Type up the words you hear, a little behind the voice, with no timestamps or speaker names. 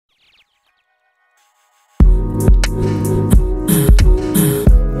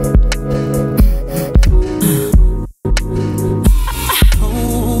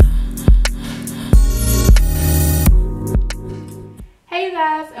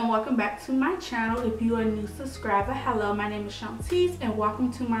and welcome back to my channel. If you are a new subscriber, hello, my name is Shawntise and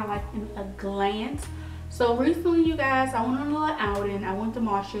welcome to my life in a glance. So recently, you guys, I went on a little outing. I went to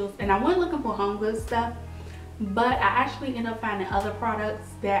Marshall's and I went looking for home goods stuff, but I actually ended up finding other products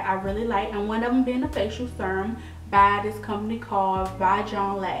that I really like, and one of them being a facial serum by this company called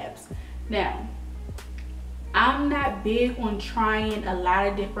Valjean Labs. Now, I'm not big on trying a lot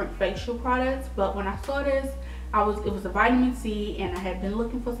of different facial products, but when I saw this, it was a vitamin C, and I had been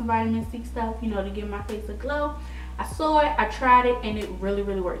looking for some vitamin C stuff, you know, to give my face a glow. I saw it, I tried it, and it really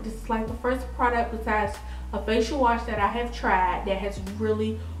worked. This is like the first product besides a facial wash that I have tried that has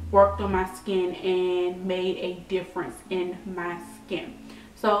really worked on my skin and made a difference in my skin.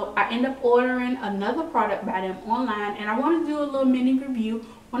 So I ended up ordering another product by them online, and I want to do a little mini review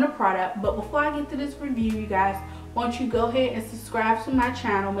on the product. But before I get to this review, you guys, why don't you go ahead and subscribe to my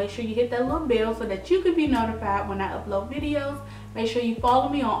channel. Make sure you hit that little bell so that you can be notified when I upload videos. Make sure you follow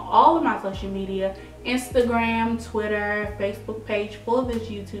me on all of my social media, Instagram, Twitter, Facebook page for this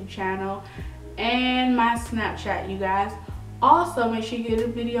YouTube channel, and my Snapchat, you guys. Also, make sure you give the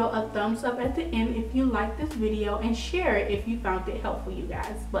video a thumbs up at the end if you like this video, and share it if you found it helpful, you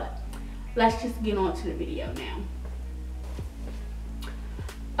guys. But let's just get on to the video now.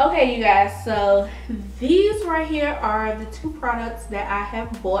 Okay, you guys, so these right here are the two products that I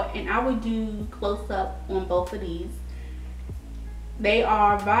have bought, and I will do close up on both of these. They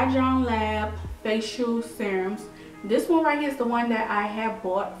are Valjean Labs Facial Serums. This one right here is the one that I have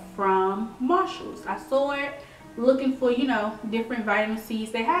bought from Marshall's. I saw it looking for, you know, different vitamin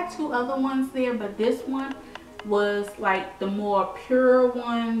C's. They had two other ones there, but this one was like the more pure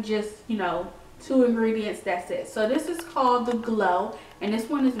one, just, you know, 2 ingredients, that's it. So this is called the Glow, and this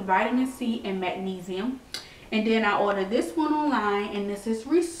one is vitamin C and magnesium. And then I ordered this one online, and this is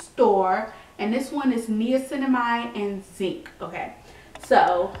Restore, and this one is niacinamide and zinc. Okay,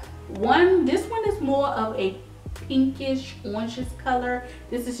 so this one is more of a pinkish orangish color.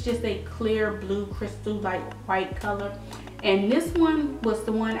 This is just a clear blue crystal like white color, and this one was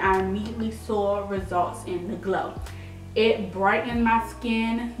the one I immediately saw results in the glow. It brightened my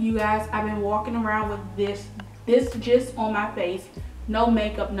skin, you guys. I've been walking around with this just on my face, no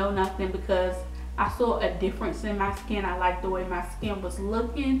makeup, no nothing, because I saw a difference in my skin. I like the way my skin was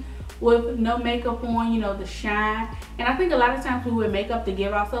looking with no makeup on, you know, the shine. And I think a lot of times we wear makeup to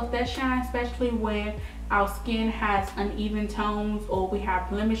give ourselves that shine, especially when our skin has uneven tones or we have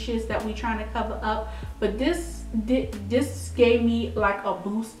blemishes that we're trying to cover up. But this gave me like a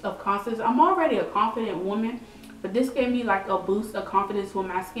boost of confidence. I'm already a confident woman, but this gave me like a boost of confidence with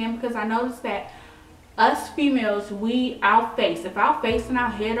my skin, because I noticed that us females, our face, if our face and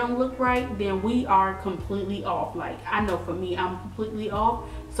our hair don't look right, then we are completely off. Like, I know for me, I'm completely off.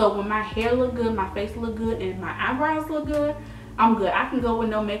 So when my hair look good, my face look good, and my eyebrows look good, I'm good. I can go with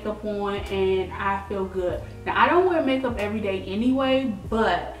no makeup on and I feel good. Now, I don't wear makeup every day anyway,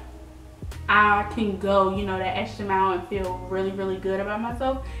 but I can go, you know, that extra mile and feel really good about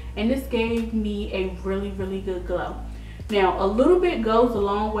myself. And this gave me a really good glow. Now, a little bit goes a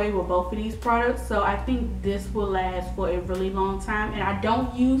long way with both of these products, so I think this will last for a really long time. And I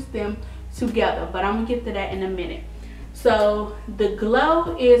don't use them together, but I'm gonna get to that in a minute. So the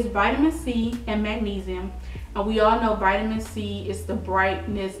Glow is vitamin C and magnesium, and we all know vitamin C is the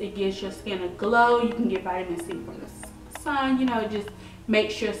brightness. It gives your skin a glow. You can get vitamin C from the sun, you know, it just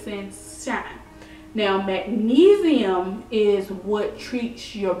makes your skin shine. Now, magnesium is what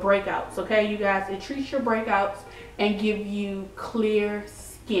treats your breakouts, okay, you guys? It treats your breakouts and give you clear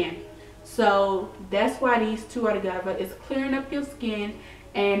skin. So that's why these two are together. It's clearing up your skin,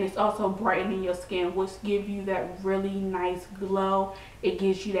 and it's also brightening your skin, which gives you that really nice glow. It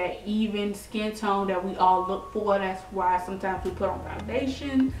gives you that even skin tone that we all look for. That's why sometimes we put on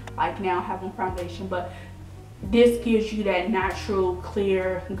foundation, like now I have on foundation, but this gives you that natural,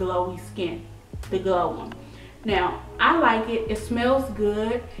 clear, glowy skin, the Glow one. Now, I like it. It smells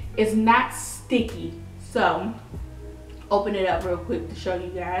good. It's not sticky. So, open it up real quick to show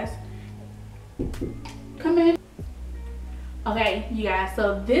you guys. Come in. Okay, you guys,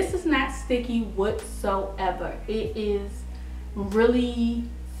 so this is not sticky whatsoever. It is really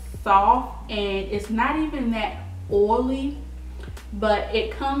soft, and it's not even that oily, but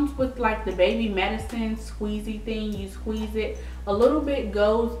it comes with like the baby medicine squeezy thing. You squeeze it, a little bit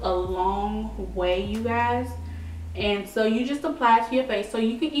goes a long way, you guys. And so you just apply it to your face. So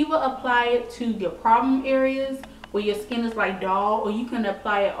you can either apply it to your problem areas where your skin is like dull, or you can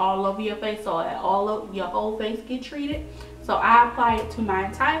apply it all over your face, so that all of your whole face get treated. So I apply it to my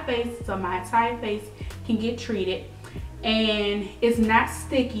entire face, so my entire face can get treated. And it's not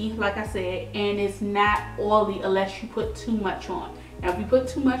sticky, like I said, and it's not oily unless you put too much on. Now if you put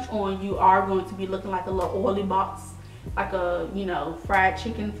too much on, you are going to be looking like a little oily box, like a, you know, fried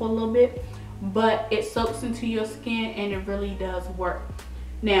chicken for a little bit. But it soaks into your skin and it really does work.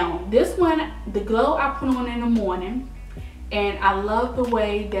 Now this one, the glow I put on in the morning, and I love the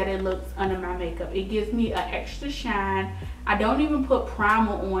way that it looks under my makeup. It gives me an extra shine. I don't even put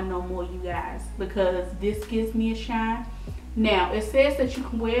primer on no more, you guys, because this gives me a shine. Now it says that you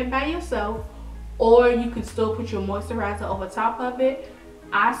can wear it by yourself, or you can still put your moisturizer over top of it.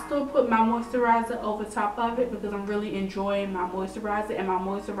 I still put my moisturizer over top of it because I'm really enjoying my moisturizer, and my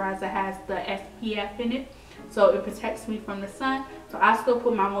moisturizer has the SPF in it, so it protects me from the sun. So I still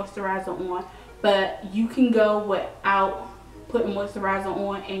put my moisturizer on, but you can go without putting moisturizer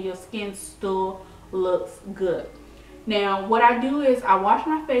on and your skin still looks good. Now what I do is I wash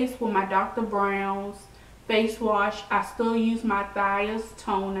my face with my Dr. Brown's face wash. I still use my Thayer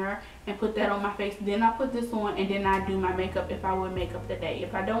toner and put that on my face. Then I put this on, and then I do my makeup if I wear makeup that day.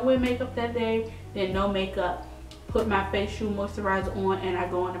 If I don't wear makeup that day, then no makeup. Put my facial moisturizer on and I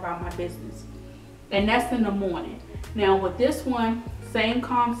go on about my business. And that's in the morning. Now with this one, same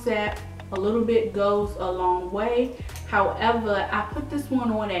concept, a little bit goes a long way. However, I put this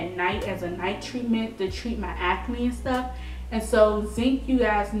one on at night as a night treatment to treat my acne and stuff. And so zinc, you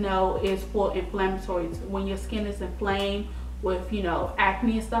guys know, is for inflammatory. When your skin is inflamed with, you know,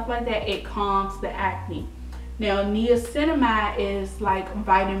 acne and stuff like that, it calms the acne. Now niacinamide is like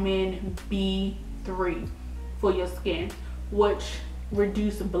vitamin B3 for your skin, which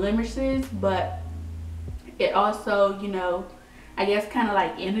reduces blemishes, but it also, you know, I guess kind of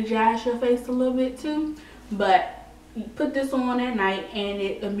like energize your face a little bit too. But you put this on at night and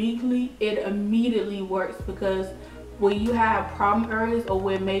it immediately works, because when you have problem areas or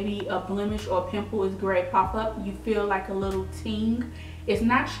where maybe a blemish or a pimple is gray pop up, you feel like a little ting. It's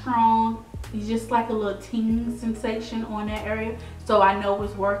not strong, it's just like a little ting sensation on that area. So I know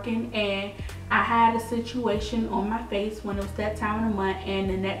it's working. And I had a situation on my face when it was that time of the month, and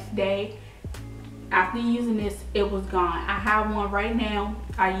the next day after using this, it was gone. I have one right now.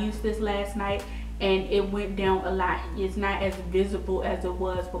 I used this last night and it went down a lot. It's not as visible as it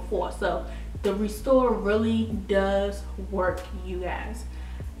was before. So the restore really does work, you guys.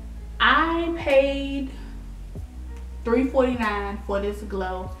 I paid $3.49 for this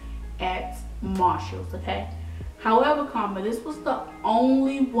glow at Marshall's, okay? However, this was the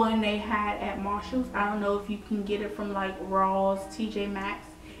only one they had at Marshall's. I don't know if you can get it from like Ross, TJ Maxx,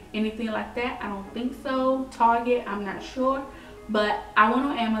 anything like that. I don't think so. Target, I'm not sure. But I went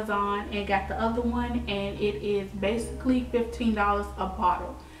on Amazon and got the other one, and it is basically $15 a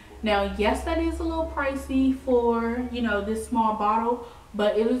bottle. Now yes, that is a little pricey for, you know, this small bottle,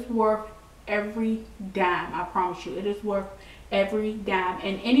 but it is worth every dime. I promise you, it is worth every dime.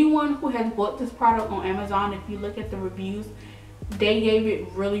 And anyone who has bought this product on Amazon, if you look at the reviews, they gave it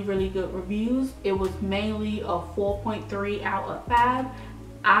really good reviews. It was mainly a 4.3 out of 5.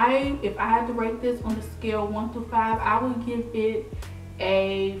 If I had to rate this on the scale 1 through 5, I would give it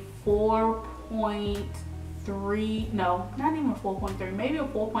a 4.3. No, not even 4.3, maybe a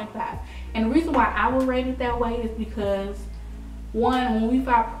 4.5. And the reason why I would rate it that way is because, one,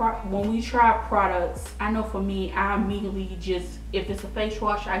 when we try products, I know for me, I immediately just, if it's a face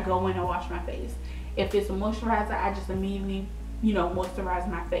wash, I go in and wash my face. If it's a moisturizer, I just immediately, you know, moisturize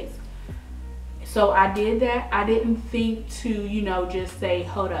my face. So I did that. I didn't think to, you know, just say,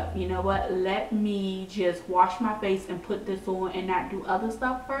 hold up, you know what, let me just wash my face and put this on and not do other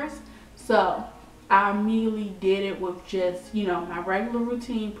stuff first. So I immediately did it with just, you know, my regular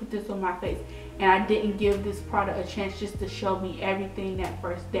routine, put this on my face. And I didn't give this product a chance just to show me everything that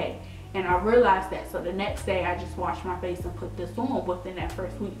first day. And I realized that. So the next day I just washed my face and put this on within that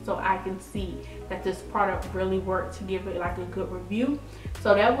first week, so I can see that this product really worked, to give it like a good review.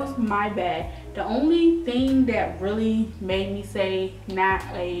 So that was my bad. The only thing that really made me say not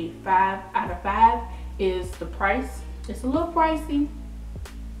a 5 out of 5 is the price. It's a little pricey.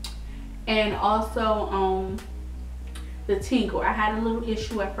 And also the tinkle. I had a little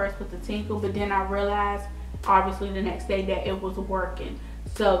issue at first with the tinkle, but then I realized obviously the next day that it was working.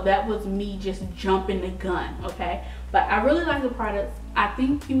 So that was me just jumping the gun, okay? But I really like the products. I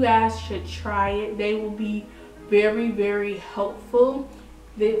think you guys should try it. They will be very helpful.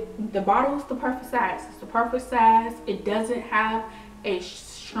 The bottle is the perfect size. It's the perfect size. It doesn't have a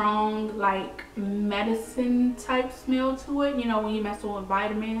strong like medicine type smell to it. You know, when you mess with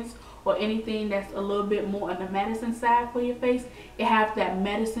vitamins or anything that's a little bit more on the medicine side for your face, it has that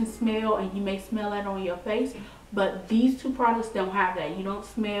medicine smell, and you may smell that on your face. But these two products don't have that. You don't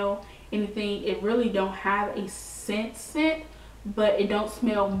smell anything. It really don't have a scent, but it don't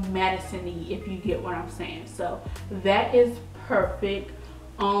smell medicine-y, if you get what I'm saying. So that is perfect.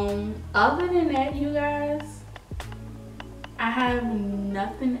 Other than that, you guys, I have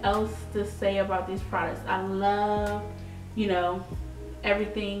nothing else to say about these products. I love, you know,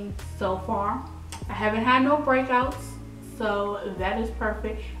 everything so far. I haven't had no breakouts, so that is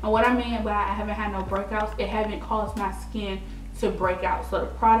perfect. And what I mean by I haven't had no breakouts, it haven't caused my skin to break out. So the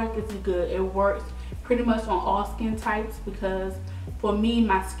product is good. It works pretty much on all skin types, because for me,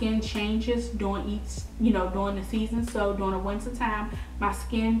 my skin changes during during the season. So during the winter time, my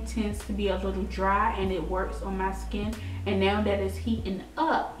skin tends to be a little dry, and it works on my skin. And now that it's heating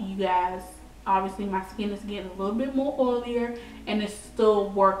up, you guys, obviously my skin is getting a little bit more oilier, and it's still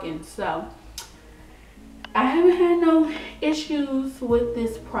working. So I haven't had no issues with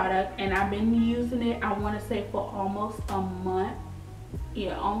this product, and I've been using it, I want to say, for almost a month.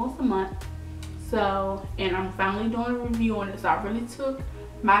 Yeah, almost a month. So, and I'm finally doing a review on it. So I really took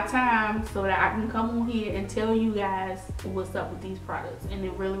my time so that I can come on here and tell you guys what's up with these products, and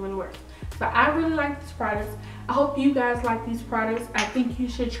it really, really works. So I really like these products. I hope you guys like these products. I think you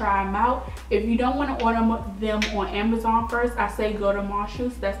should try them out. If you don't want to order them on Amazon first, I say go to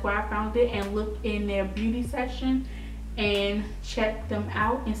Marshall's. That's where I found it, and look in their beauty section and check them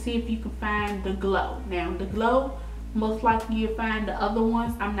out and see if you can find the Glow. Now the Glow, most likely you'll find the other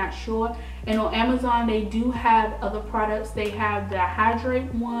ones, I'm not sure. And on Amazon, they do have other products. They have the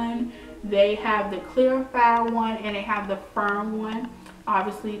Hydrate one, they have the Clarify one, and they have the Firm one.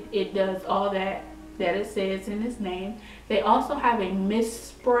 Obviously it does all that it says in its name. They also have a mist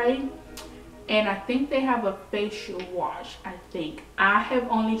spray, and I think they have a facial wash. I have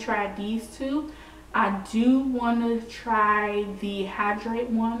only tried these two. I do want to try the Hydrate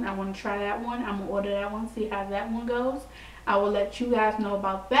one. I want to try that one. I'm going to order that one, see how that one goes. I will let you guys know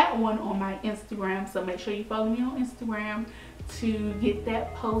about that one on my Instagram. So make sure you follow me on Instagram to get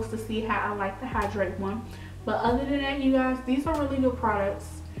that post to see how I like the Hydrate one. But other than that, you guys, these are really good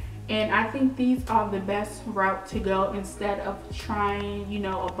products. And I think these are the best route to go, instead of trying,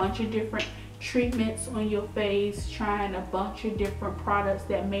 a bunch of different treatments on your face, trying a bunch of different products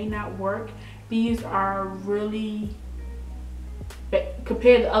that may not work. These are really,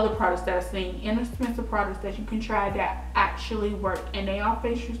 compared to other products that I've seen, inexpensive products that you can try that actually work, and they are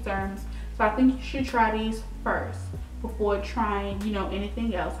facial serums. So I think you should try these first before trying,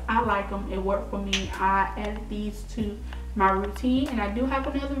 anything else. I like them. It worked for me. I added these to my routine, and I do have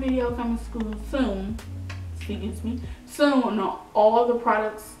another video coming soon. Excuse me, soon on all the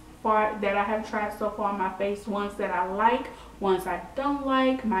products that I have tried so far on my face, ones that I like, ones I don't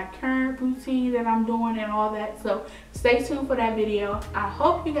like, my current routine that I'm doing, and all that. So stay tuned for that video. I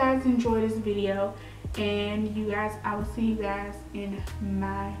hope you guys enjoy this video, and you guys, I will see you guys in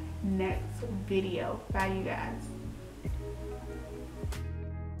my next video. Bye, you guys.